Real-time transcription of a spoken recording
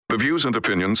The views and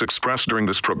opinions expressed during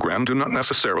this program do not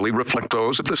necessarily reflect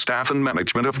those of the staff and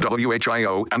management of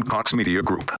WHIO and Cox Media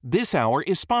Group. This hour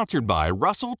is sponsored by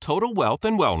Russell Total Wealth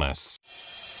and Wellness.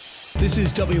 This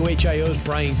is WHIO's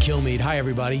Brian Kilmeade. Hi,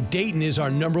 everybody. Dayton is our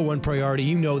number one priority.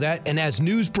 You know that. And as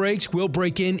news breaks, we'll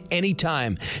break in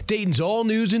anytime. Dayton's all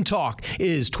news and talk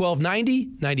is 1290,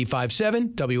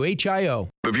 95.7 WHIO.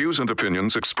 The views and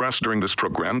opinions expressed during this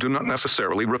program do not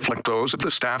necessarily reflect those of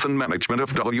the staff and management of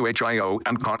WHIO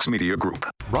and Cox Media Group.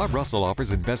 Rob Russell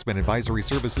offers investment advisory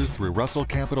services through Russell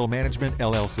Capital Management,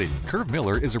 LLC. Curve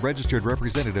Miller is a registered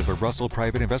representative of Russell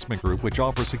Private Investment Group, which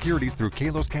offers securities through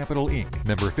Kalos Capital, Inc.,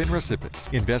 member FINRA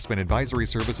SIPC. Investment advisory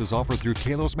services offered through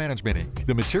Kalos Management, Inc.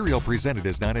 The material presented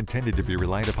is not intended to be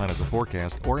relied upon as a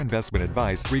forecast or investment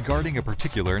advice regarding a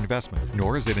particular investment,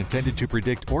 nor is it intended to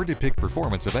predict or depict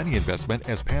performance of any investment,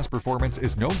 as past performance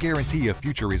is no guarantee of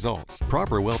future results.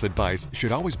 Proper wealth advice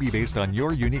should always be based on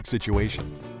your unique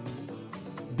situation.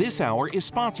 This hour is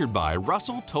sponsored by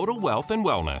Russell Total Wealth and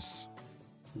Wellness.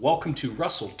 Welcome to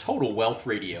Russell Total Wealth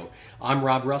Radio. I'm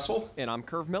Rob Russell. And I'm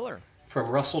Curve Miller. From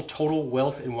Russell Total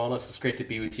Wealth and Wellness. It's great to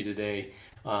be with you today.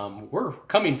 We're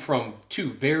coming from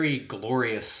two very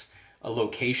glorious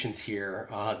locations here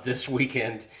this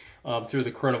weekend through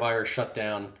the coronavirus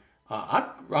shutdown.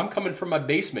 I'm coming from my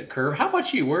basement, Curve. How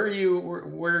about you? Where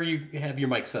are you have your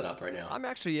mic set up right now? I'm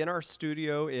actually in our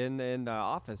studio in the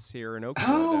office here in Oakwood,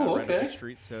 right okay. up the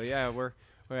street. So yeah,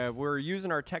 we're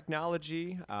using our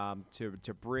technology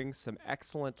to bring some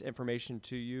excellent information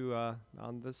to you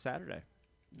on this Saturday.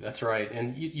 That's right.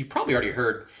 And you probably already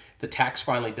heard the tax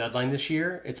filing deadline this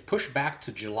year. It's pushed back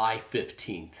to July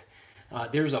 15th.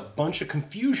 There's a bunch of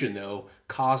confusion, though,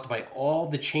 caused by all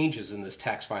the changes in this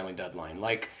tax filing deadline.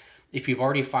 Like, if you've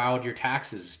already filed your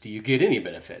taxes, do you get any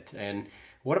benefit? And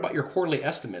what about your quarterly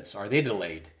estimates? Are they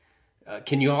delayed?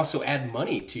 Can you also add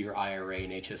money to your IRA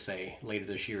and HSA later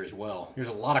this year as well? There's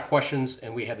a lot of questions,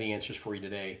 and we have the answers for you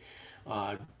today.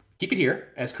 Keep it here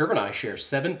as Curve and I share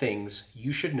 7 things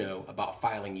you should know about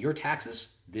filing your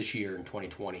taxes this year in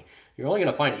 2020. You're only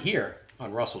going to find it here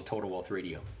on Russell Total Wealth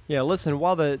Radio. Yeah, listen,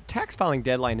 while the tax filing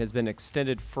deadline has been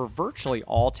extended for virtually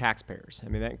all taxpayers, I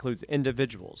mean, that includes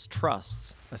individuals,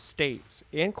 trusts, estates,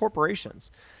 and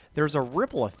corporations, there's a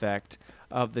ripple effect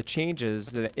of the changes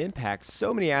that impact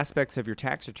so many aspects of your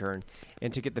tax return,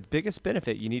 and to get the biggest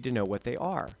benefit, you need to know what they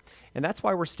are. And that's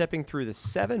why we're stepping through the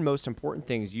 7 most important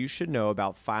things you should know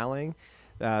about filing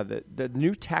the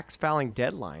new tax filing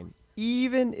deadline.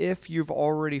 Even if you've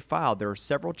already filed, there are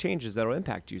several changes that will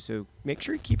impact you. So make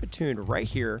sure you keep it tuned right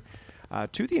here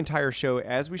to the entire show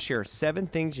as we share 7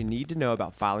 things you need to know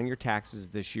about filing your taxes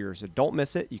this year. So don't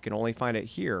miss it. You can only find it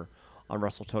here on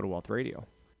Russell Total Wealth Radio.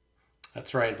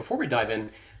 That's right. Before we dive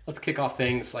in, let's kick off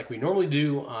things like we normally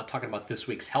do, talking about this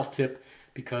week's health tip,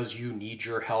 because you need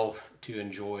your health to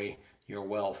enjoy your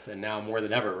wealth, and now more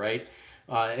than ever, right?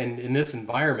 And in this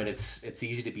environment, it's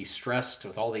easy to be stressed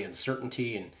with all the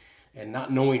uncertainty and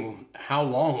not knowing how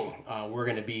long we're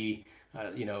going to be,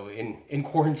 in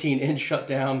quarantine, in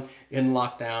shutdown, in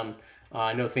lockdown.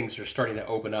 I know things are starting to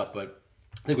open up, but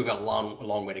I think we've got a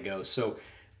long way to go. So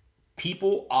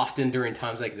people often during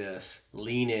times like this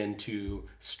lean into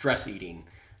stress eating,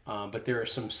 but there are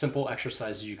some simple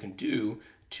exercises you can do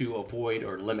to avoid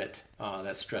or limit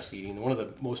that stress eating. One of the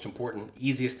most important,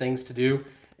 easiest things to do,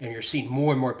 and you're seeing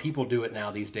more and more people do it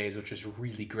now these days, which is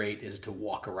really great, is to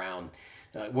walk around.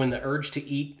 When the urge to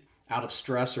eat out of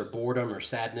stress or boredom or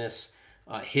sadness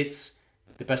hits,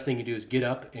 the best thing you do is get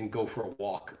up and go for a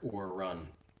walk or a run.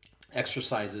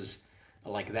 Exercises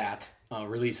like that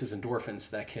releases endorphins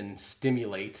that can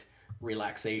stimulate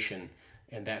relaxation,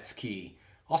 and that's key.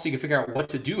 Also, you can figure out what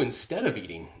to do instead of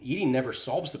eating. Eating never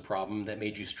solves the problem that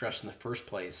made you stressed in the first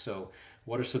place. So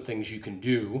what are some things you can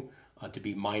do to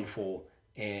be mindful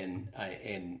and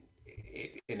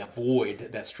avoid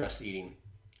that stress eating?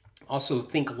 Also,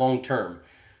 think long-term.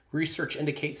 Research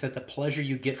indicates that the pleasure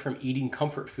you get from eating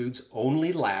comfort foods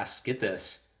only lasts, get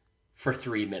this, for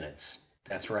 3 minutes.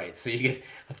 That's right. So you get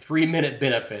a 3-minute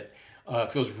benefit.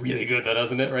 Feels really good, though,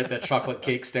 doesn't it? Right? That chocolate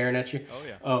cake staring at you. Oh,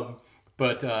 yeah.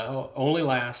 But only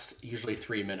last usually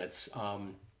 3 minutes.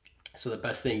 So the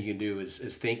best thing you can do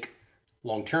is think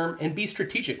long-term and be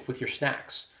strategic with your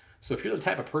snacks. So if you're the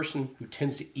type of person who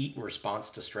tends to eat in response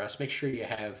to stress, make sure you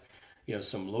have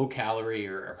some low-calorie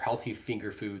or healthy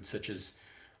finger foods such as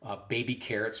baby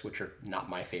carrots, which are not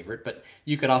my favorite, but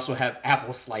you could also have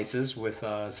apple slices with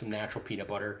some natural peanut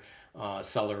butter,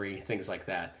 celery, things like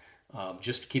that.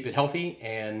 Just keep it healthy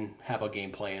and have a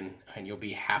game plan, and you'll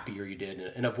be happier you did,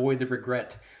 and avoid the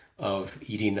regret of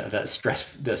eating that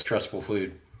stressful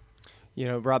food.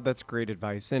 Rob, that's great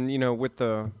advice. And with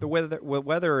the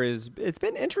weather it's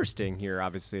been interesting here,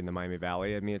 obviously in the Miami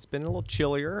Valley. I mean, it's been a little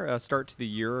chillier start to the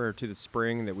year or to the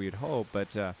spring that we'd hope,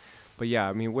 but yeah,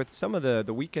 I mean, with some of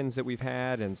the weekends that we've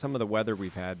had and some of the weather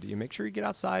we've had, you make sure you get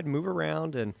outside, move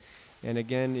around, and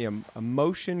again,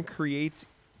 emotion creates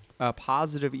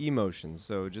positive emotions.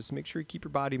 So just make sure you keep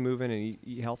your body moving and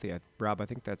eat healthy. Rob, I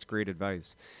think that's great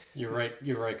advice. You're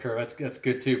right, Kurt. That's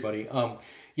good too, buddy.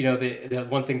 The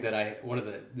one thing that one of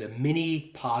the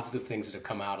many positive things that have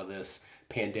come out of this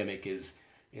pandemic is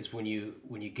when you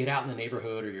get out in the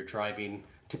neighborhood or you're driving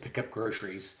to pick up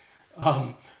groceries,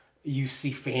 you see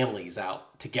families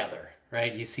out together,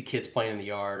 right? You see kids playing in the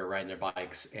yard or riding their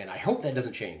bikes, and I hope that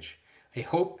doesn't change. I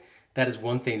hope that is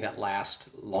one thing that lasts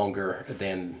longer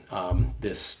than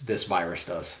this virus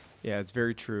does. Yeah, it's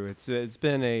very true. It's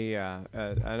been a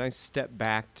nice step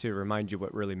back to remind you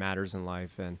what really matters in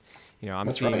life, and I'm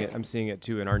seeing it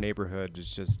too in our neighborhood.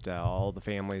 It's just all the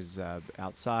families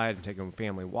outside and taking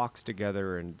family walks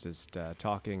together and just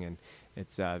talking, and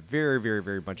it's very, very,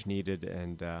 very much needed,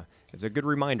 and it's a good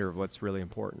reminder of what's really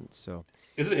important. So,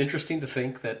 isn't it interesting to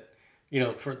think that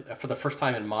for the first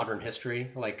time in modern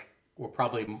history, like, we're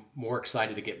probably more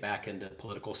excited to get back into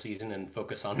political season and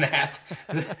focus on that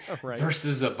right.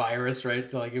 versus a virus,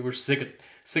 right? Like, we're sick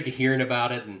of hearing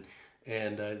about it,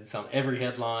 and it's on every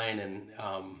headline, and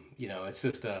it's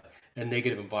just a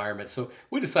negative environment. So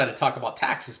we decided to talk about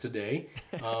taxes today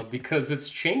because it's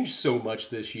changed so much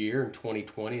this year in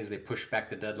 2020 as they push back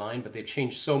the deadline, but they've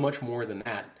changed so much more than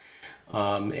that.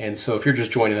 And so if you're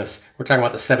just joining us, we're talking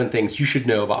about the 7 things you should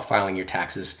know about filing your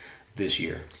taxes this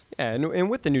year. Yeah, and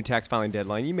with the new tax filing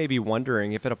deadline, you may be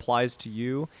wondering if it applies to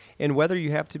you and whether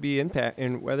you have to be impacted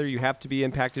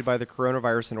by the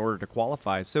coronavirus in order to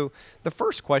qualify. So the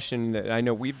first question that I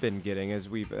know we've been getting as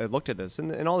we've looked at this,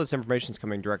 and all this information is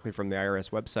coming directly from the IRS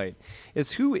website,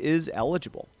 is who is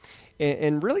eligible.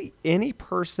 And really, any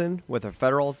person with a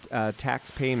federal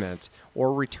tax payment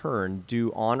or return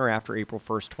due on or after April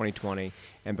 1st, 2020,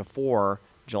 and before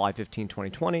July 15,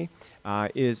 2020,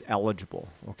 is eligible.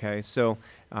 Okay, so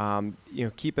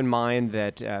keep in mind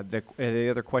that the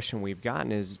other question we've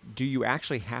gotten is, do you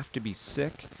actually have to be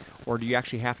sick, or do you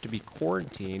actually have to be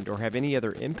quarantined or have any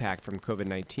other impact from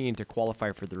COVID-19 to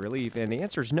qualify for the relief? And the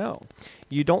answer is no.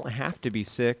 You don't have to be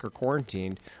sick or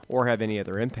quarantined or have any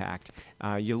other impact.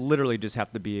 You literally just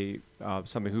have to be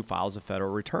somebody who files a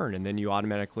federal return, and then you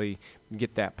automatically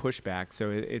get that pushback. So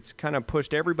it's kind of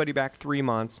pushed everybody back 3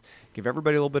 months, give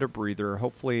everybody a little bit of breather,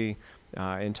 hopefully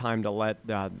in time to let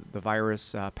the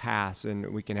virus pass,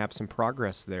 and we can have some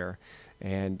progress there.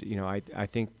 And I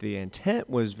think the intent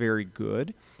was very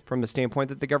good from the standpoint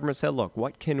that the government said, look,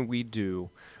 what can we do?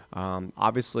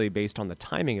 Obviously, based on the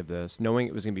timing of this, knowing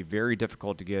it was going to be very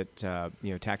difficult to get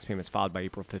tax payments filed by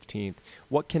April 15th,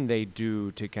 what can they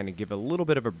do to kind of give a little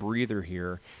bit of a breather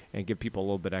here and give people a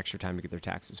little bit extra time to get their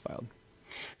taxes filed?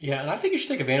 Yeah, and I think you should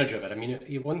take advantage of it. I mean,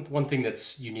 one thing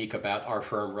that's unique about our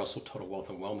firm, Russell Total Wealth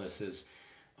and Wellness, is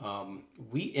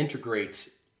we integrate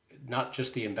not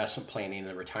just the investment planning and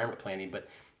the retirement planning, but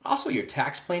also your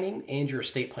tax planning and your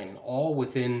estate planning all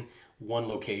within one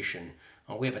location.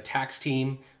 We have a tax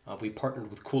team. We partnered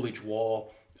with Coolidge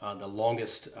Wall, the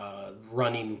longest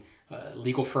running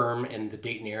legal firm in the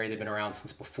Dayton area. They've been around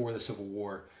since before the Civil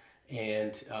War.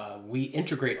 And we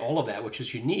integrate all of that, which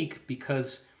is unique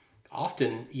because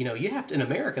often, you have to, in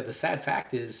America, the sad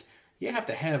fact is you have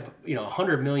to have,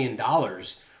 $100 million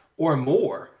or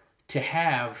more to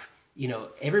have,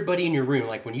 everybody in your room,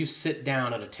 like when you sit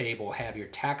down at a table, have your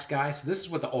tax guy. So this is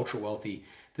what the ultra wealthy,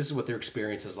 this is what their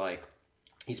experience is like.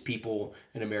 These people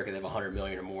in America, they have 100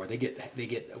 million or more. They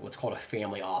get what's called a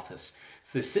family office.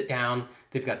 So they sit down,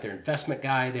 they've got their investment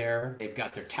guy there, they've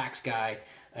got their tax guy,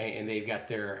 and they've got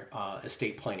their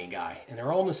estate planning guy. And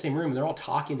they're all in the same room, they're all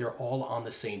talking, they're all on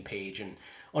the same page. And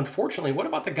unfortunately, what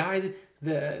about the guy,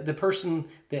 the person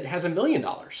that has $1 million,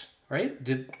 right?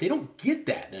 They don't get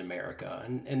that in America.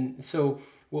 And so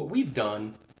what we've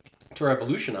done to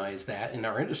revolutionize that in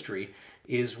our industry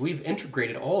is we've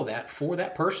integrated all of that for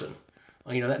that person.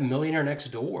 That millionaire next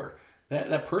door,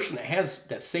 that person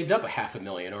that saved up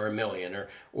 $500,000 or $1 million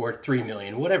or $3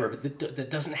 million, whatever, but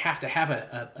that doesn't have to have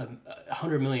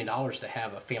 $100 million to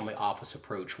have a family office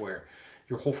approach where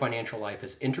your whole financial life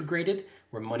is integrated,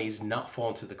 where money's not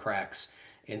falling through the cracks.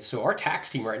 And so our tax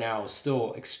team right now is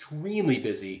still extremely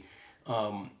busy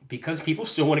because people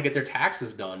still want to get their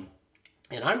taxes done.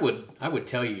 And I would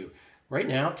tell you right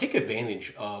now, take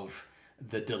advantage of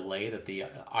the delay that the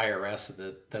IRS,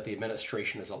 that the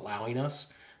administration is allowing us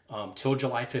till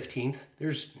July 15th.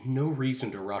 There's no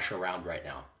reason to rush around right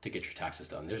now to get your taxes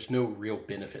done. There's no real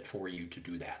benefit for you to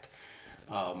do that.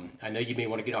 I know you may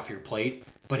want to get off your plate,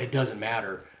 but it doesn't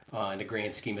matter in the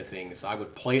grand scheme of things. I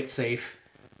would play it safe.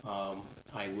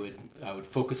 I would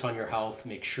focus on your health,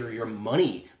 make sure your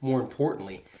money, more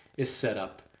importantly, is set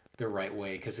up the right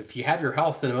way. Because if you have your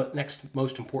health, the next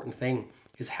most important thing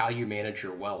is how you manage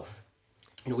your wealth.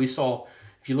 We saw,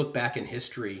 if you look back in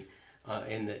history,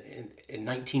 in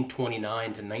 1929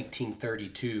 to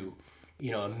 1932,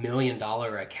 $1 million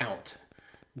account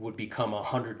would become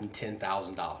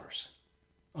 $110,000.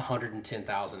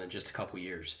 $110,000 in just a couple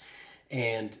years.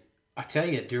 And I tell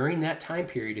you, during that time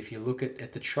period, if you look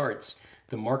at the charts,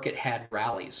 the market had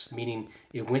rallies, meaning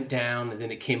it went down and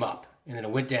then it came up, and then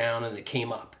it went down and it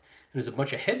came up. And there's a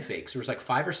bunch of head fakes. There was like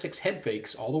 5 or 6 head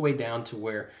fakes all the way down to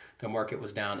where the market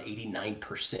was down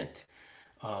 89%.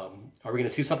 Are we going to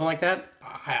see something like that?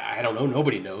 I don't know.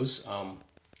 Nobody knows.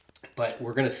 But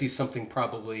we're going to see something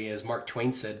probably, as Mark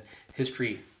Twain said,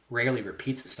 history rarely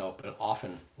repeats itself, but it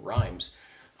often rhymes.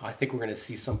 I think we're going to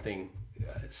see something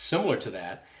similar to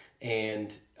that,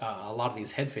 and a lot of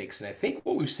these head fakes. And I think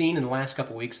what we've seen in the last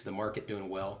couple of weeks of the market doing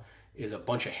well is a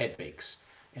bunch of head fakes.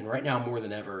 And right now, more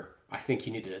than ever, I think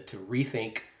you need to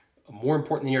rethink, more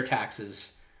important than your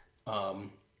taxes,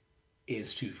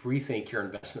 is to rethink your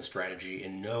investment strategy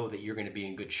and know that you're going to be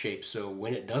in good shape. So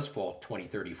when it does fall 20,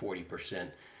 30,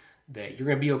 40%, that you're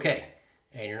going to be okay.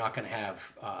 And you're not going to have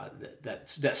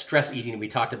that stress eating we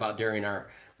talked about during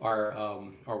our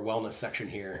wellness section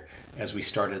here as we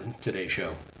started today's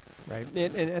show. Right.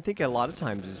 And I think a lot of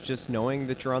times it's just knowing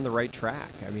that you're on the right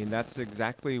track. I mean, that's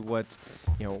exactly what,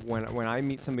 when I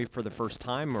meet somebody for the first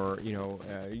time, or,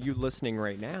 you listening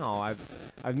right now,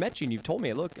 I've met you and you've told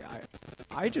me, look,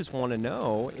 I just want to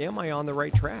know, am I on the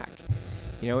right track?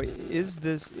 Is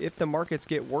this, if the markets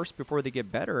get worse before they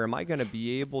get better, am I going to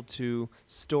be able to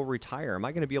still retire? Am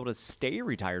I going to be able to stay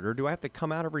retired, or do I have to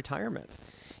come out of retirement?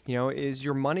 Is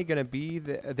your money going to be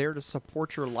there to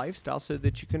support your lifestyle so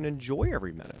that you can enjoy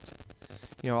every minute?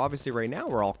 Obviously right now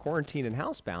we're all quarantined and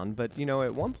housebound, but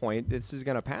at one point this is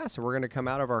going to pass and we're going to come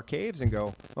out of our caves and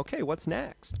go, okay, what's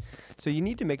next? So you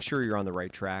need to make sure you're on the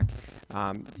right track.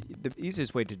 The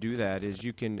easiest way to do that is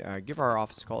you can give our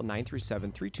office a call at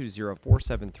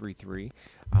 937-320-4733.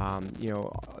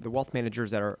 The wealth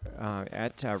managers that are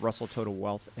at Russell Total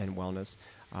Wealth and Wellness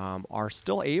are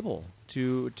still able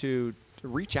to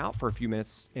reach out for a few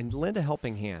minutes and lend a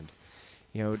helping hand.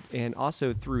 And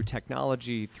also through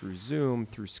technology, through Zoom,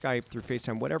 through Skype, through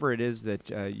FaceTime, whatever it is that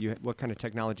what kind of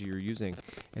technology you're using,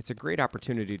 it's a great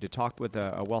opportunity to talk with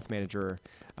a wealth manager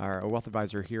or a wealth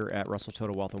advisor here at Russell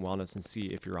Total Wealth and Wellness and see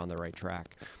if you're on the right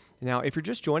track. Now, if you're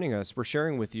just joining us, we're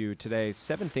sharing with you today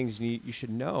 7 things you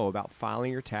should know about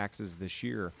filing your taxes this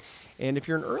year. And if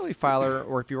you're an early filer,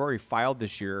 or if you've already filed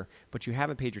this year, but you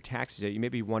haven't paid your taxes yet, you may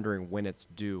be wondering when it's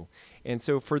due. And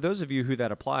so for those of you who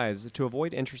that applies, to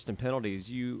avoid interest and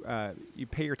penalties, you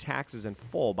pay your taxes in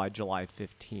full by July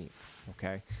 15th,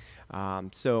 okay?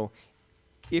 So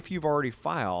if you've already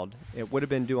filed, it would have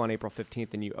been due on April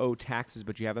 15th and you owe taxes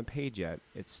but you haven't paid yet,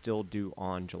 it's still due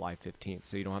on July 15th.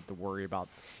 So you don't have to worry about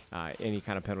any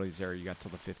kind of penalties there. You got till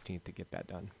the 15th to get that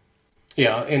done.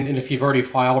 Yeah, and if you've already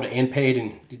filed and paid,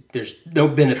 and there's no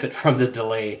benefit from the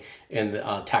delay in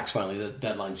the tax filing, the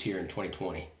deadline's here in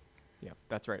 2020. Yeah,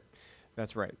 that's right.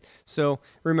 That's right. So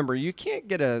remember, you can't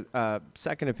get a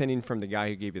second opinion from the guy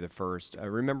who gave you the first.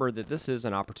 Remember that this is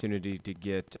an opportunity to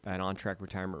get an on-track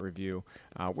retirement review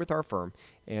with our firm.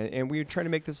 And we try to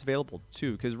make this available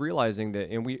too, because realizing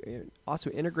that, and we also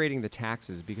integrating the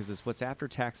taxes, because it's what's after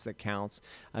tax that counts.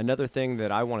 Another thing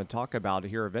that I want to talk about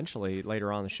here eventually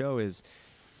later on in the show is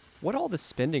what all the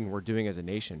spending we're doing as a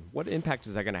nation. What impact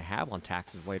is that going to have on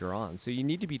taxes later on? So you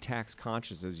need to be tax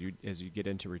conscious as you get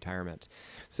into retirement.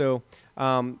 So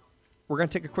we're going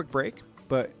to take a quick break,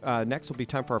 but next will be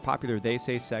time for our popular They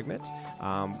Say segment.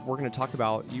 We're going to talk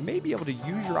about you may be able to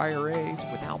use your IRAs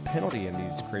without penalty in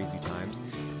these crazy times.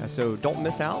 So don't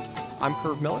miss out. I'm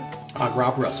Curve Miller. I'm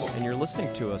Rob Russell. And you're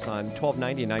listening to us on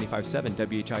 1290 and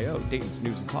 95.7 WHIO, Dayton's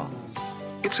News and Talk.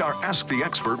 It's our Ask the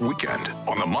Expert weekend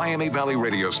on the Miami Valley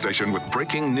radio station with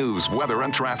breaking news, weather,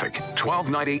 and traffic.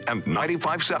 1290 and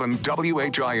 95.7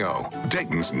 WHIO,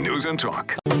 Dayton's News and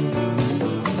Talk.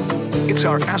 It's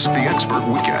our Ask the Expert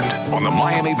weekend on the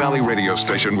Miami Valley radio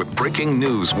station with breaking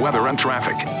news, weather, and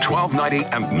traffic. 1290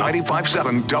 and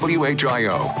 95.7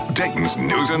 WHIO, Dayton's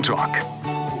News and Talk.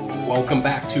 Welcome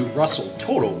back to Russell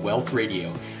Total Wealth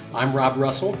Radio. I'm Rob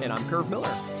Russell. And I'm Curve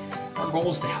Miller. Our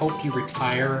goal is to help you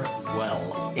retire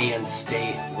well and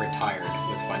stay retired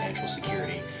with financial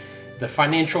security. The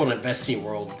financial and investing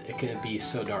world, it can be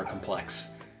so darn complex.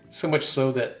 So much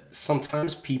so that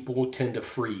sometimes people tend to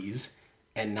freeze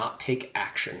and not take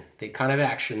action. They kind of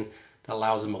action,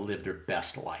 allows them to live their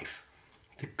best life.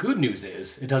 The good news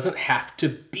is it doesn't have to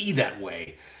be that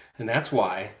way. And that's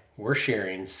why we're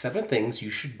sharing 7 things you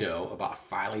should know about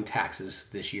filing taxes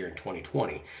this year in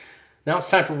 2020. Now it's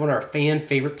time for one of our fan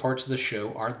favorite parts of the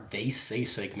show, our They Say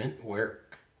segment, where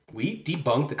we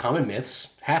debunk the common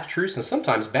myths, half-truths, and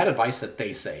sometimes bad advice that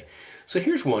they say. So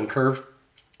here's one, Curve.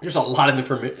 There's a lot of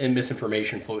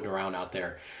misinformation floating around out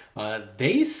there.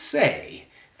 They say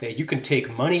that you can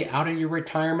take money out of your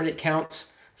retirement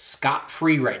accounts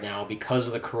scot-free right now because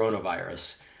of the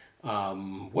coronavirus.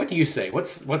 What do you say?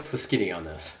 What's the skinny on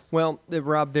this? Well,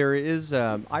 Rob, there is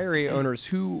IRA owners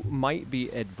who might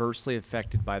be adversely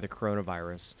affected by the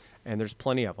coronavirus, and there's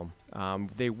plenty of them.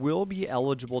 They will be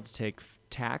eligible to take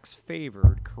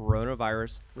tax-favored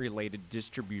coronavirus-related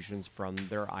distributions from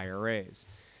their IRAs.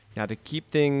 Now, to keep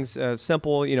things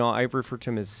simple, I refer to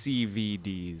them as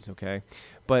CVDs, okay?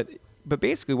 But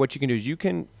basically what you can do is you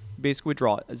can basically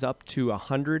withdraw is up to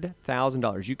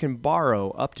 $100,000. You can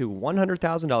borrow up to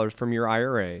 $100,000 from your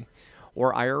IRA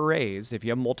or IRAs, if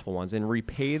you have multiple ones, and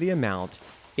repay the amount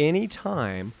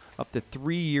anytime up to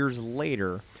 3 years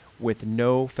later with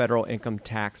no federal income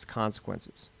tax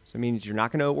consequences. So it means you're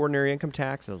not going to owe ordinary income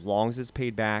tax as long as it's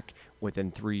paid back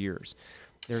within 3 years.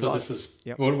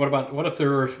 Yep. What if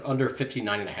they're under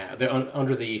 59 and a half? They're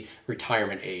under the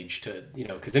retirement age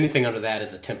because anything under that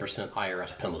is a 10%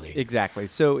 IRS penalty. Exactly.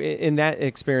 So in that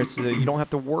experience, you don't have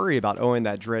to worry about owing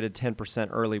that dreaded 10%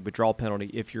 early withdrawal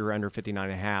penalty if you're under 59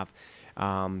 and a half.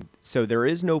 So there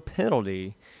is no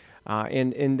penalty.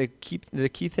 And the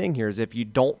key thing here is if you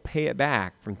don't pay it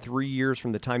back from 3 years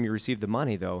from the time you receive the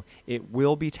money, though, it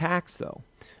will be taxed, though.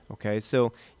 Okay,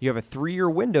 so you have a 3-year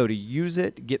window to use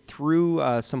it, get through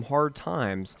some hard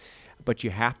times, but you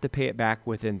have to pay it back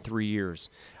within 3 years.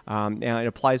 Now, it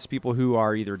applies to people who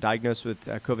are either diagnosed with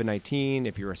COVID-19,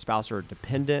 if you're a spouse or a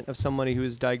dependent of somebody who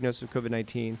is diagnosed with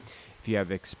COVID-19, if you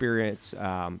have experienced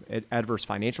adverse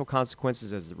financial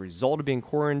consequences as a result of being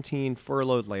quarantined,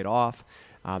 furloughed, laid off.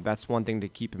 That's one thing to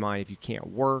keep in mind if you can't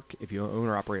work, if you own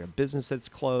or operate a business that's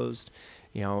closed,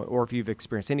 or if you've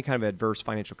experienced any kind of adverse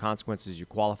financial consequences, you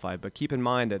qualify. But keep in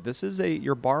mind that this is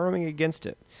you're borrowing against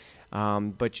it.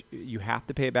 But you have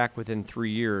to pay it back within 3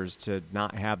 years to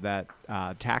not have that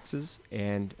taxes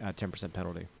and 10%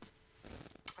 penalty.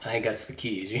 I think that's the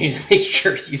key. You need to make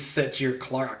sure you set your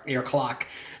clock,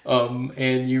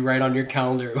 and you write on your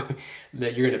calendar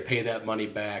that you're going to pay that money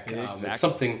back. Exactly. It's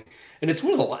something, and it's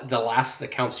one of the last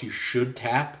accounts you should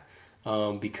tap.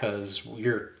 Because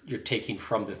you're taking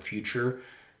from the future,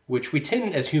 which we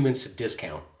tend as humans to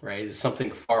discount, right? It's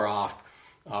something far off.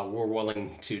 We're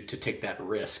willing to take that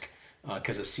risk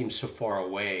because it seems so far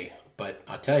away. But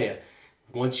I'll tell you,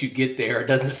 once you get there, it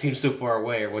doesn't seem so far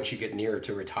away, or once you get nearer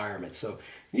to retirement. So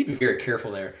you need to be very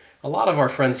careful there. A lot of our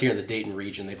friends here in the Dayton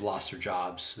region, they've lost their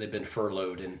jobs. They've been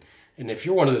furloughed. And if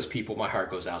you're one of those people, my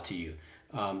heart goes out to you.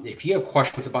 If you have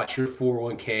questions about your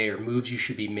 401k or moves you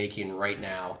should be making right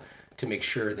now, to make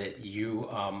sure that you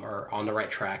are on the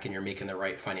right track and you're making the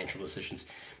right financial decisions,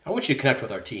 I want you to connect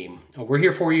with our team. We're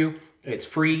here for you. It's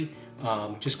free.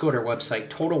 Just go to our website,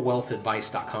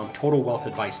 totalwealthadvice.com,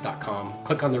 totalwealthadvice.com.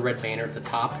 Click on the red banner at the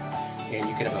top, and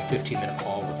you can have a 15-minute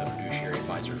call with a fiduciary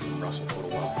advisor from Russell Total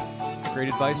Wealth. Great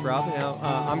advice, Rob. Now,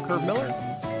 I'm Curve Miller.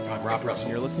 I'm Rob Russell.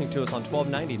 You're listening to us on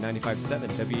 1290, 95.7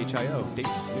 WHIO,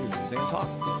 Dayton's News and Talk.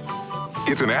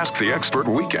 It's an Ask the Expert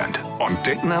weekend on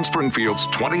Dayton and Springfield's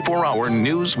 24-hour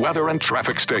news, weather, and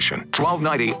traffic station,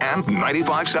 1290 and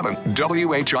 95.7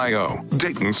 WHIO,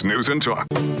 Dayton's News and Talk.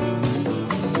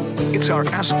 It's our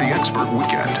Ask the Expert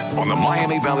weekend on the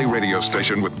Miami Valley radio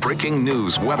station with breaking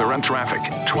news, weather, and traffic,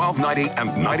 1290 and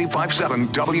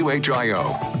 95.7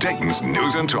 WHIO, Dayton's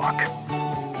News and Talk.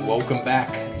 Welcome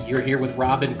back. You're here with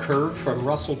Rob and Curve from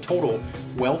Russell Total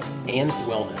Wealth and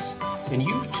Wellness. And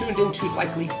you've tuned into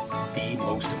likely the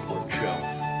most important show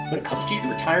when it comes to your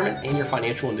retirement and your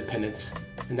financial independence.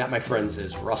 And that, my friends,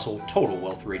 is Russell Total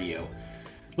Wealth Radio.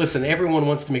 Listen, everyone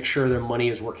wants to make sure their money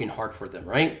is working hard for them,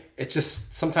 right? It's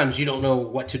just sometimes you don't know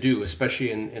what to do,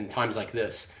 especially in times like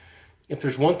this. If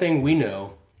there's one thing we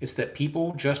know, it's that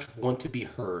people just want to be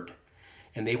heard.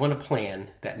 And they want a plan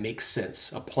that makes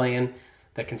sense, a plan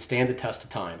that can stand the test of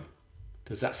time.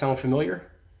 Does that sound familiar?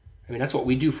 I mean, that's what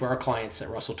we do for our clients at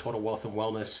Russell Total Wealth and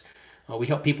Wellness. We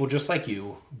help people just like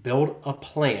you build a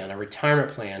plan, a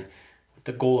retirement plan, with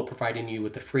the goal of providing you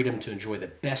with the freedom to enjoy the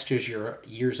best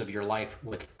years of your life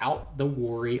without the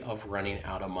worry of running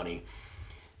out of money.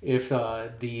 If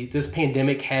this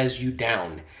pandemic has you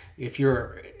down, if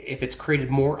it's created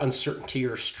more uncertainty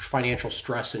or financial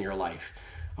stress in your life,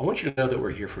 I want you to know that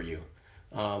we're here for you.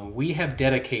 We have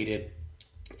dedicated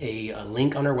a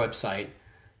link on our website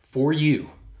for you.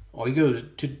 All you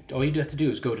have to do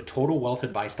is go to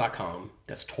totalwealthadvice.com.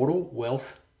 That's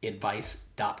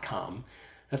totalwealthadvice.com.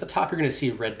 At the top, you're going to see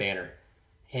a red banner.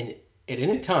 And at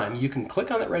any time, you can click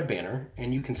on that red banner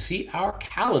and you can see our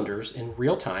calendars in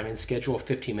real time and schedule a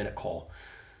 15-minute call.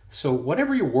 So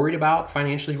whatever you're worried about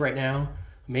financially right now,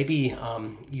 maybe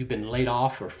you've been laid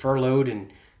off or furloughed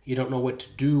and you don't know what to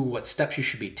do, what steps you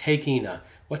should be taking,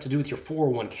 what to do with your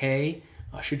 401k,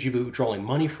 should you be withdrawing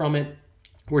money from it,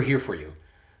 we're here for you.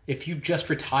 If you've just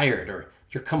retired or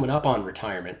you're coming up on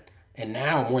retirement, and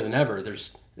now more than ever,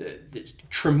 there's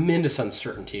tremendous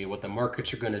uncertainty what the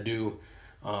markets are going to do,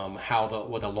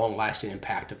 what the long-lasting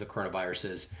impact of the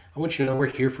coronavirus is. I want you to know we're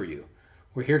here for you.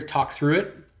 We're here to talk through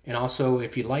it, and also,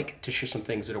 if you'd like, to share some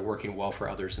things that are working well for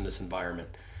others in this environment.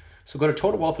 So go to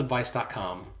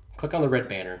totalwealthadvice.com, click on the red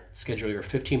banner, schedule your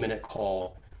 15-minute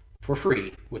call for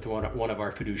free with one of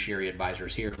our fiduciary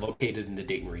advisors here located in the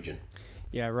Dayton region.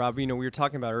 Yeah, Rob, we were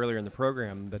talking about earlier in the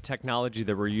program, the technology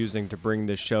that we're using to bring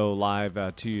this show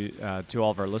live to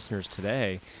all of our listeners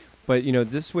today. But,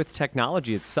 this with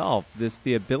technology itself,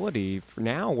 the ability for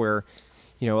now where,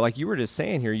 like you were just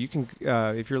saying here, you can,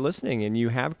 if you're listening and you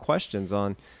have questions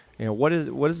on, what is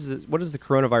the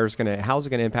coronavirus how's it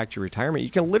going to impact your retirement?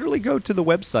 You can literally go to the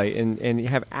website and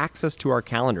have access to our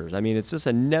calendars. I mean, it's just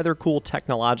another cool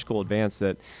technological advance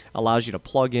that allows you to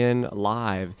plug in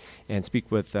live and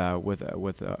speak with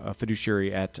a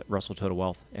fiduciary at Russell Total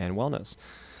Wealth and Wellness.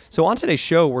 So on today's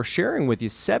show, we're sharing with you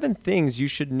 7 things you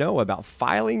should know about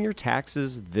filing your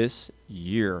taxes this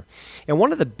year. And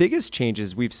one of the biggest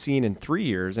changes we've seen in 3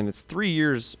 years, and it's 3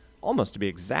 years almost to be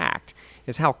exact,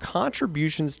 is how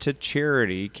contributions to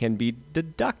charity can be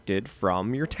deducted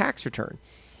from your tax return,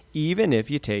 even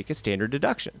if you take a standard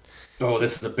deduction. Oh,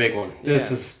 this is a big one.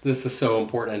 This is so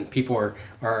important, and people are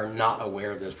not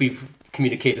aware of this. We've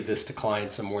communicated this to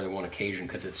clients on more than one occasion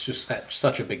because it's just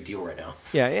such a big deal right now.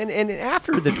 Yeah, and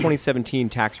after the 2017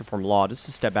 tax reform law, just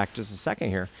to step back just a second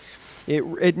here,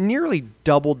 it nearly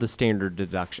doubled the standard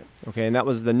deduction, okay? And that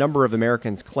was the number of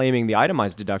Americans claiming the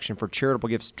itemized deduction for charitable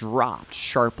gifts dropped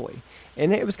sharply.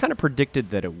 And it was kind of predicted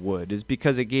that it would, is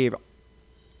because it gave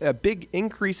a big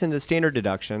increase in the standard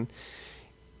deduction.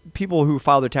 People who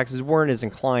filed their taxes weren't as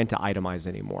inclined to itemize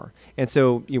anymore. And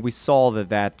so we saw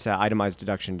that itemized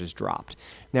deduction just dropped.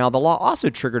 Now, the law also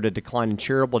triggered a decline in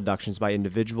charitable deductions by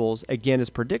individuals, again, as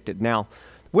predicted. Now,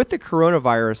 with the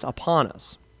coronavirus upon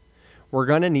us, we're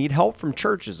going to need help from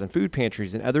churches and food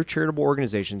pantries and other charitable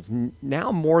organizations now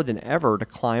more than ever to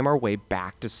climb our way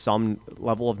back to some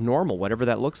level of normal, whatever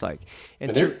that looks like.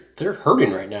 And they're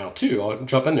hurting right now, too. I'll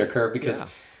jump in there, Kurt, because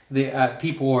the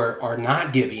people are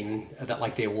not giving that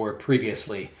like they were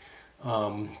previously,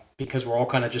 because we're all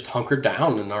kind of just hunkered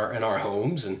down in our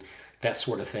homes and that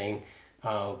sort of thing.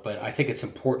 But I think it's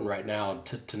important right now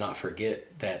to not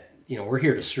forget that we're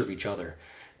here to serve each other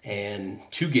and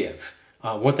to give.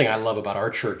 One thing I love about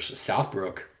our church,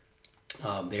 Southbrook,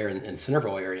 there in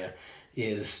Centerville area,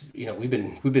 is we've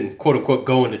been quote unquote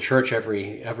going to church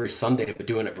every Sunday, but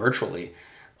doing it virtually,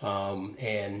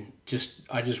 and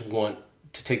I just want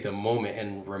to take the moment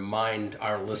and remind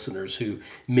our listeners, who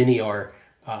many are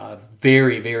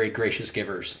very, very gracious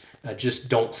givers, just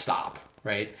don't stop.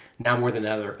 Right now, more than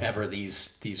ever,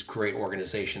 these great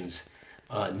organizations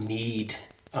need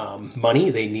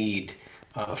money. They need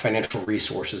financial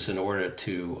resources in order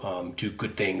to do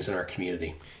good things in our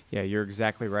community. Yeah, you're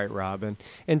exactly right, Rob.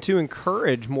 And to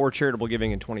encourage more charitable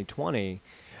giving in 2020,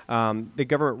 the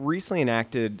government recently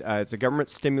enacted, it's a government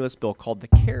stimulus bill called the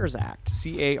CARES Act,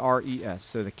 C-A-R-E-S.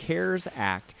 So the CARES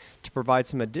Act, to provide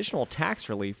some additional tax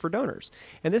relief for donors.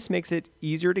 And this makes it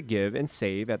easier to give and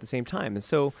save at the same time. And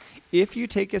so if you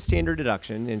take a standard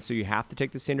deduction, and so you have to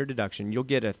take the standard deduction, you'll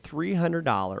get a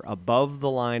 $300 above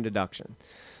the line deduction.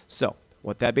 So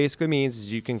what that basically means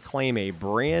is you can claim a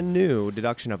brand new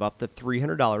deduction of up to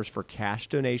 $300 for cash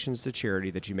donations to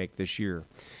charity that you make this year.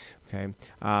 Okay,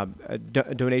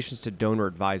 donations to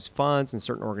donor-advised funds and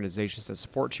certain organizations that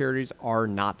support charities are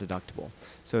not deductible.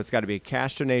 So it's got to be a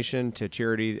cash donation to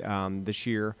charity this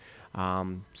year.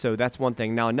 So that's one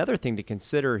thing. Now, another thing to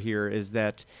consider here is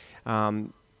that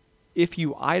if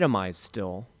you itemize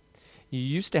still, you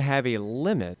used to have a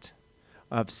limit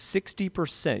of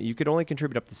 60%. You could only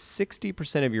contribute up to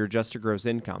 60% of your adjusted gross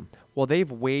income. Well, they've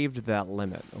waived that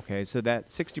limit, okay? So that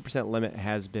 60% limit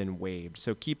has been waived.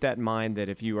 So keep that in mind, that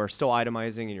if you are still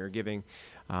itemizing and you're giving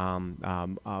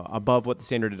above what the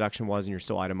standard deduction was and you're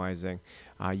still itemizing,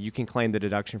 you can claim the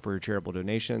deduction for your charitable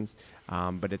donations,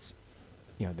 but it's,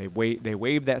 they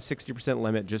waived that 60%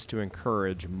 limit just to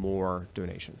encourage more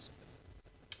donations.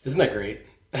 Isn't that great?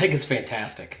 I think it's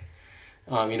fantastic.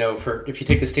 If you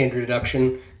take the standard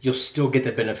deduction, you'll still get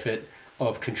the benefit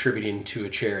of contributing to a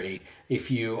charity. If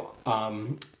you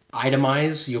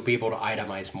itemize, you'll be able to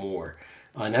itemize more.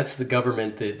 And that's the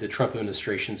government, the Trump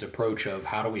administration's approach of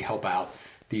how do we help out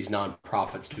these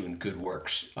nonprofits doing good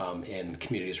works in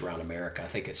communities around America. I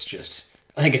think it's just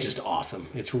awesome.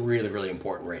 It's really, really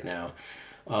important right now.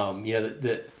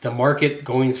 The market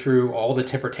going through all the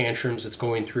temper tantrums it's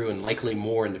going through, and likely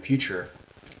more in the future.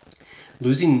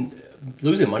 Losing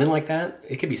money like that,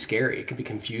 it can be scary. It can be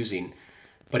confusing,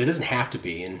 but it doesn't have to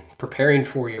be. And preparing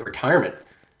for your retirement,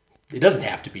 it doesn't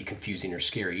have to be confusing or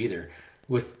scary either.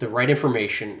 With the right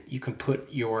information, you can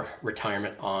put your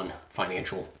retirement on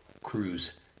financial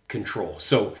cruise control.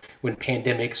 So when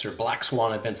pandemics or black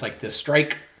swan events like this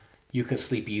strike, you can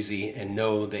sleep easy and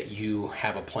know that you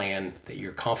have a plan that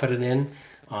you're confident in,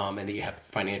 and that you have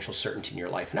financial certainty in your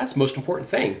life. And that's the most important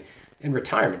thing in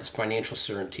retirement is financial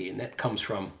certainty, and that comes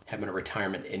from having a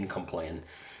retirement income plan.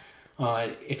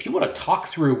 If you want to talk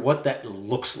through what that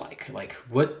looks like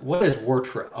what has worked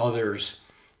for others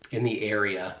in the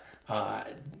area,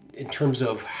 in terms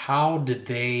of how did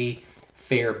they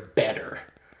fare better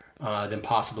than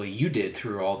possibly you did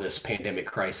through all this pandemic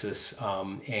crisis,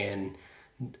 and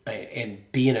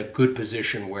be in a good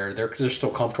position where they're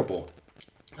still comfortable.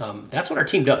 That's what our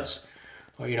team does.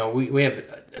 We have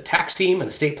a tax team, an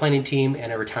estate planning team,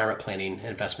 and a retirement planning and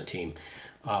investment team.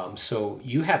 So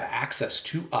you have access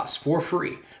to us for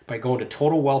free by going to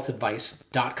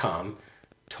totalwealthadvice.com,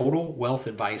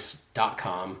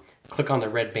 totalwealthadvice.com, click on the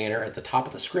red banner at the top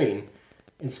of the screen,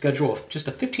 and schedule just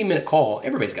a 15-minute call.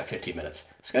 Everybody's got 15 minutes.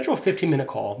 Schedule a 15-minute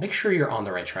call. Make sure you're on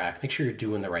the right track. Make sure you're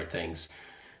doing the right things.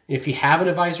 If you have an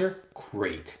advisor,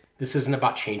 great. This isn't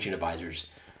about changing advisors.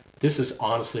 This is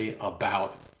honestly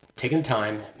about taking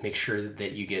time, make sure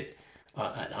that you get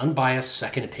an unbiased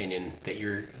second opinion, that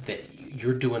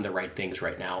you're doing the right things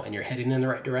right now and you're heading in the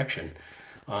right direction.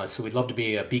 So we'd love to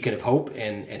be a beacon of hope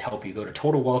and help you. Go to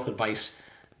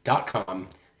totalwealthadvice.com and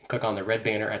click on the red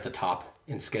banner at the top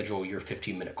and schedule your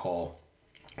 15-minute call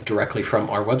directly from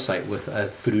our website with a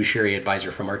fiduciary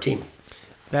advisor from our team.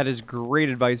 That is great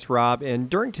advice, Rob. And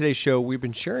during today's show, we've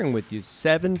been sharing with you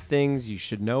 7 things you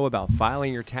should know about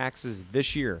filing your taxes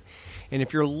this year. And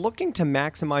if you're looking to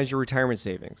maximize your retirement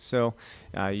savings, so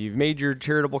you've made your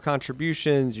charitable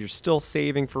contributions, you're still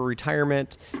saving for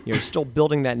retirement, you're still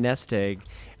building that nest egg,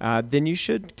 then you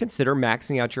should consider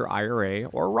maxing out your IRA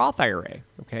or Roth IRA,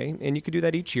 okay? And you can do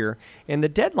that each year. And the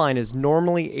deadline is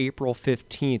normally April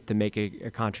 15th to make a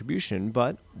contribution,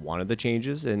 but one of the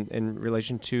changes in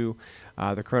relation to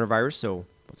the coronavirus, so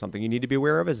something you need to be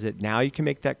aware of is that now you can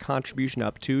make that contribution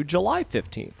up to July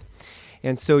 15th.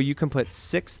 And so you can put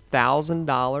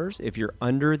 $6,000 if you're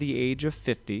under the age of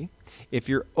 50. If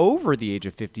you're over the age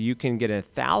of 50, you can get a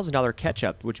 $1,000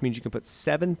 catch-up, which means you can put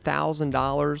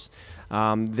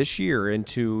 $7,000 this year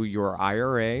into your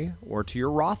IRA or to your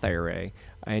Roth IRA,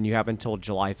 and you have until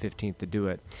July 15th to do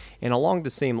it. And along the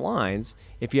same lines,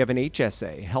 if you have an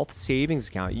HSA, health savings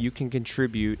account, you can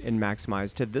contribute and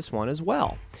maximize to this one as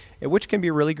well, which can be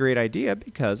a really great idea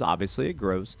because obviously it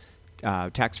grows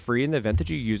tax-free in the event that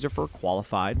you use it for a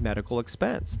qualified medical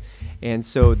expense. And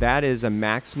so that is a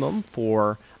maximum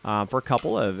for a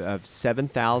couple of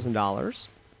 $7,000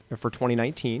 for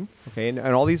 2019. Okay, and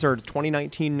all these are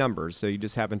 2019 numbers, so you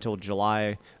just have until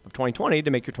July of 2020 to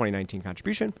make your 2019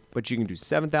 contribution, but you can do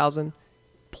 $7,000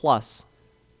 plus.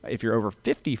 If you're over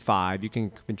 55, you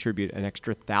can contribute an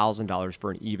extra $1,000 for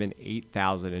an even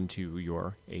 $8,000 into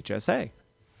your HSA.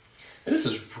 And this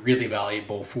is really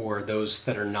valuable for those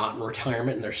that are not in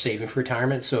retirement and they're saving for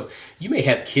retirement. So you may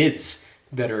have kids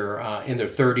that are in their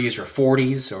 30s or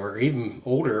 40s or even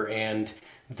older, and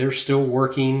they're still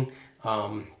working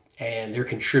and they're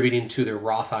contributing to their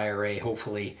Roth IRA,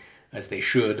 hopefully, as they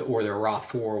should, or their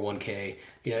Roth 401k.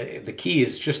 The key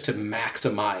is just to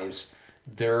maximize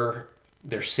their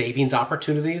savings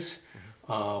opportunities.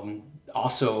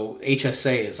 Also,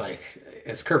 HSA is like,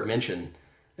 as Kurt mentioned,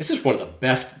 this is one of the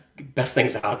best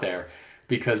things out there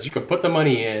because you can put the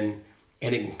money in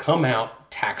and it can come out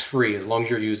tax-free as long as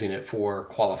you're using it for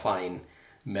qualifying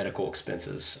medical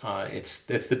expenses. It's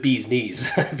the bee's knees,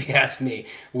 if you ask me.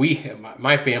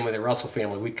 My family, the Russell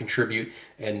family, we contribute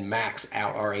and max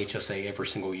out our HSA every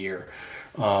single year.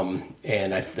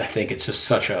 And I think it's just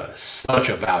such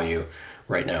a value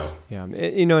right now. Yeah,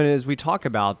 and as we talk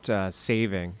about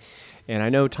saving, And I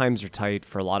know times are tight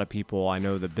for a lot of people. I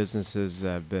know the businesses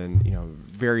have been,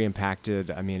 very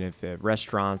impacted. I mean, if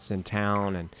restaurants in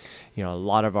town and, a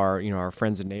lot of our, our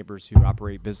friends and neighbors who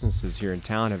operate businesses here in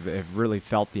town have really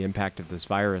felt the impact of this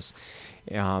virus.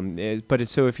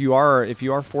 So if you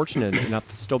are fortunate enough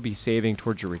to still be saving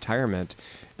towards your retirement,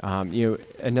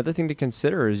 another thing to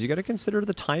consider is you got to consider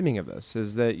the timing of this.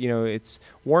 Is that it's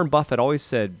Warren Buffett always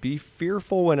said, be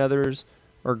fearful when others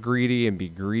are greedy and be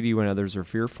greedy when others are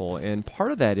fearful. And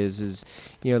part of that is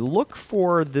look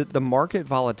for the market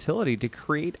volatility to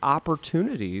create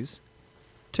opportunities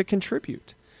to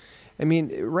contribute. I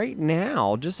mean, right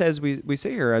now, just as we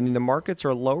say here, I mean, the markets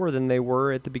are lower than they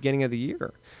were at the beginning of the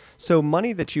year. So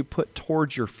money that you put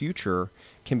towards your future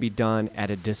can be done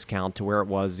at a discount to where it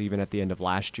was even at the end of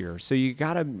last year. So you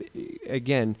got to,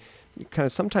 again, kind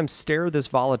of sometimes stare this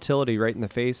volatility right in the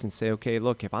face and say, okay,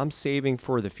 look, if I'm saving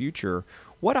for the future,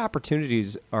 what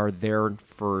opportunities are there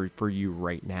for you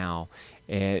right now?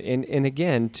 And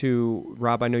again, to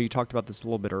Rob, I know you talked about this a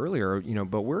little bit earlier,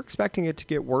 but we're expecting it to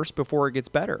get worse before it gets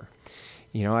better.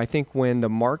 I think when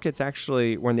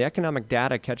the economic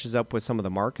data catches up with some of the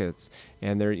markets,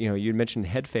 and there, you mentioned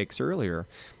head fakes earlier,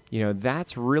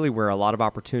 that's really where a lot of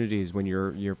opportunities when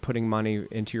you're putting money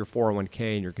into your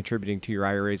 401k and you're contributing to your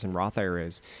IRAs and Roth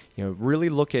IRAs, really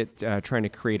look at trying to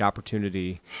create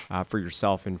opportunity for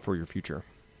yourself and for your future.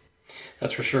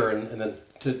 That's for sure. And then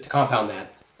to compound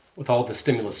that, with all the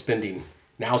stimulus spending,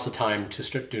 now's the time to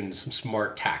start doing some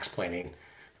smart tax planning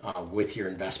with your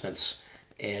investments.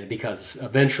 And because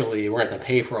eventually we're going to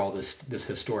pay for all this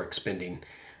historic spending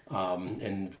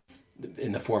in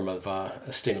the form of a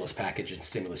stimulus package and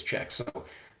stimulus checks. So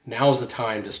now's the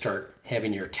time to start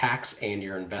having your tax and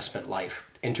your investment life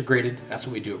integrated. That's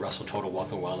what we do at Russell Total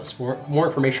Wealth and Wellness. For more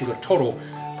information, go to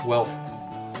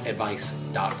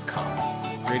totalwealthadvice.com.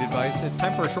 Great advice. It's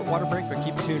time for a short water break, but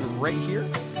keep tuned right here.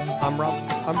 I'm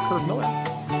Kurt Miller.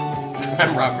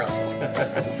 I'm Rob Russell.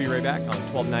 We'll be right back on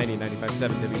 1290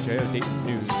 95.7 WHIO, Dayton's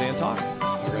News and Talk.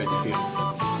 Great to see you.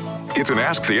 It's an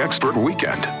Ask the Expert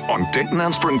weekend on Dayton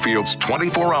and Springfield's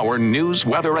 24-hour news,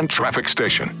 weather, and traffic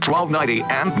station, 1290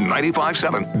 and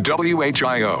 95.7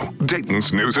 WHIO,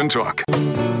 Dayton's News and Talk.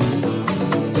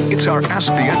 It's our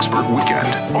Ask the Expert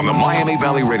weekend on the Miami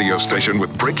Valley radio station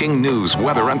with breaking news,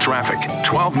 weather, and traffic,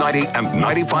 1290 and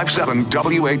 95.7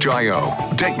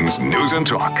 WHIO, Dayton's News and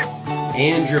Talk.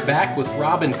 And you're back with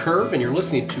Rob and Curve, and you're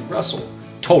listening to Russell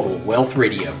Total Wealth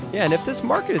Radio. Yeah, and if this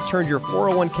market has turned your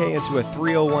 401k into a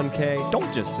 301k, don't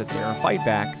just sit there and fight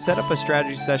back. Set up a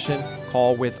strategy session,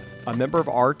 call with a member of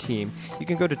our team. You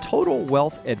can go to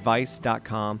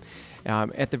totalwealthadvice.com.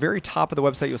 At the very top of the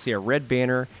website, you'll see a red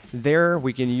banner. There,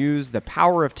 we can use the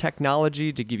power of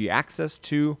technology to give you access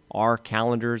to our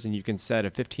calendars, and you can set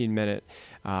a 15-minute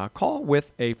call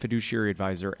with a fiduciary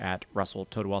advisor at Russell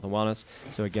Total Wealth and Wellness.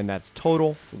 So again, that's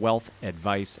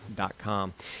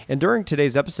totalwealthadvice.com. And during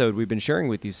today's episode, we've been sharing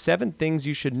with you 7 things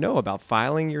you should know about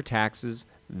filing your taxes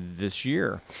this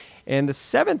year. And the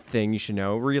 7th thing you should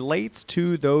know relates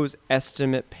to those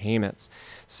estimate payments.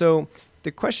 So the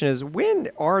question is, when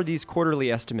are these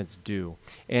quarterly estimates due?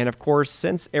 And of course,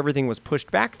 since everything was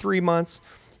pushed back 3 months,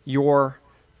 your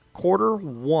quarter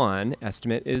 1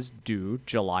 estimate is due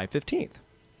July 15th.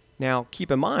 Now, keep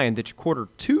in mind that your quarter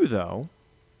 2, though,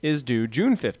 is due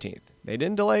June 15th. They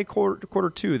didn't delay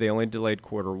quarter 2, they only delayed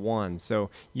quarter 1.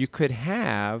 So you could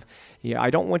have,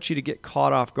 I don't want you to get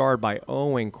caught off guard by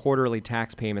owing quarterly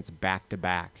tax payments back to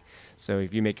back. So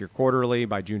if you make your quarterly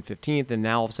by June 15th, and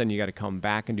now all of a sudden you got to come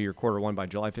back and do your quarter 1 by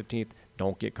July 15th,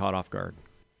 don't get caught off guard.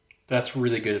 That's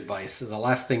really good advice. The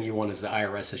last thing you want is the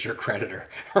IRS as your creditor,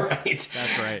 right?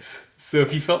 That's right. So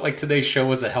if you felt like today's show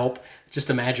was a help, just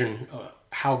imagine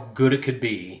how good it could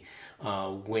be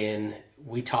when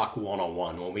we talk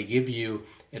one-on-one, when we give you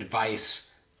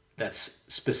advice that's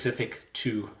specific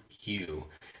to you.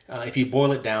 If you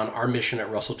boil it down, our mission at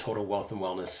Russell Total Wealth and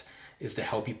Wellness is to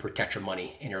help you protect your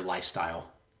money and your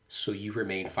lifestyle so you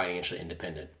remain financially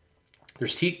independent.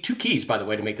 There's 2 keys, by the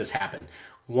way, to make this happen.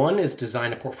 1 is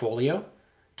design a portfolio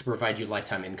to provide you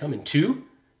lifetime income, and 2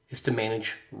 is to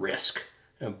manage risk.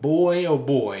 And boy, oh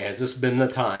boy, has this been the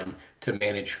time to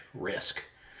manage risk.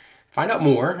 Find out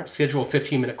more, schedule a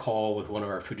 15-minute call with one of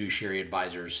our fiduciary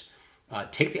advisors.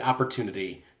 Take the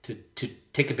opportunity to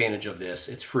take advantage of this.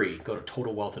 It's free. Go to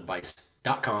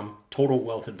totalwealthadvice.com,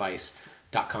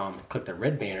 totalwealthadvice.com, and click the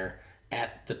red banner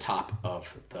at the top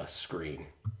of the screen.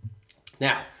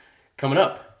 Now, coming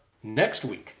up next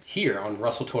week here on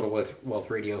Russell Total Wealth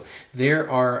Radio, there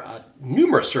are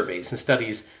numerous surveys and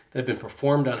studies that have been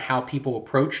performed on how people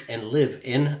approach and live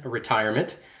in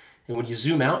retirement. And when you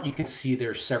zoom out, you can see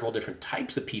there's several different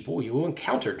types of people you will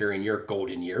encounter during your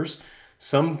golden years.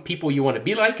 Some people you want to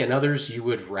be like, and others you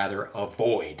would rather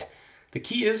avoid. The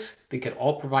key is they can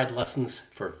all provide lessons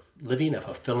for living a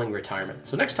fulfilling retirement.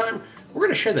 So next time, we're going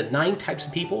to share the 9 types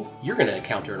of people you're going to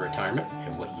encounter in retirement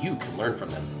and what you can learn from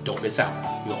them. Don't miss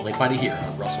out. You'll only find it here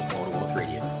on Russell Total Wealth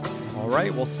Radio. All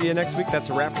right, we'll see you next week. That's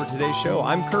a wrap for today's show.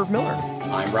 I'm Curve Miller.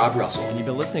 I'm Rob Russell. And you've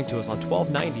been listening to us on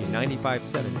 1290 and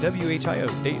 95.7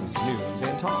 WHIO, Dayton's News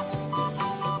and Talk.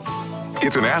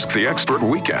 It's an Ask the Expert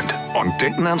weekend on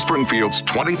Dayton and Springfield's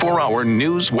 24-hour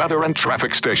news, weather, and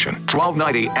traffic station,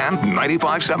 1290 and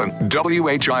 95.7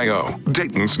 WHIO,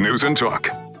 Dayton's News and Talk.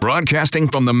 Broadcasting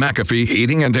from the McAfee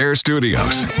Heating and Air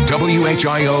Studios,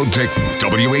 WHIO Dayton,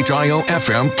 WHIO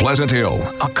FM Pleasant Hill,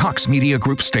 a Cox Media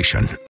Group station.